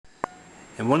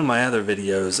In one of my other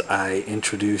videos, I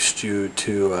introduced you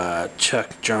to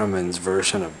Chuck Drummond's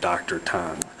version of Dr.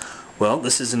 Tongue. Well,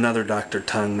 this is another Dr.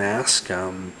 Tongue mask.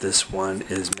 This one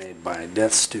is made by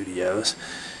Death Studios.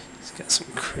 He's got some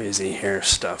crazy hair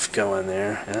stuff going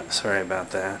there. Sorry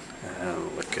about that. That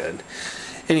don't look good.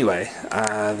 Anyway,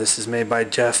 this is made by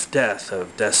Jeff Death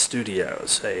of Death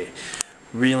Studios. A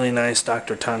really nice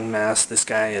Dr. Tongue mask. This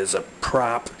guy is a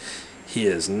prop. He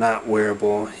is not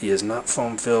wearable. He is not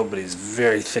foam filled, but he's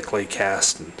very thickly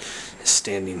cast and is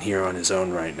standing here on his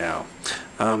own right now.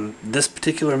 This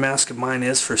particular mask of mine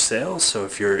is for sale, so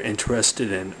if you're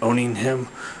interested in owning him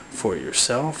for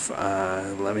yourself,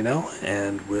 let me know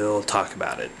and we'll talk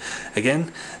about it.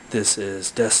 Again, this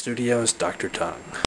is Death Studios, Dr. Tongue.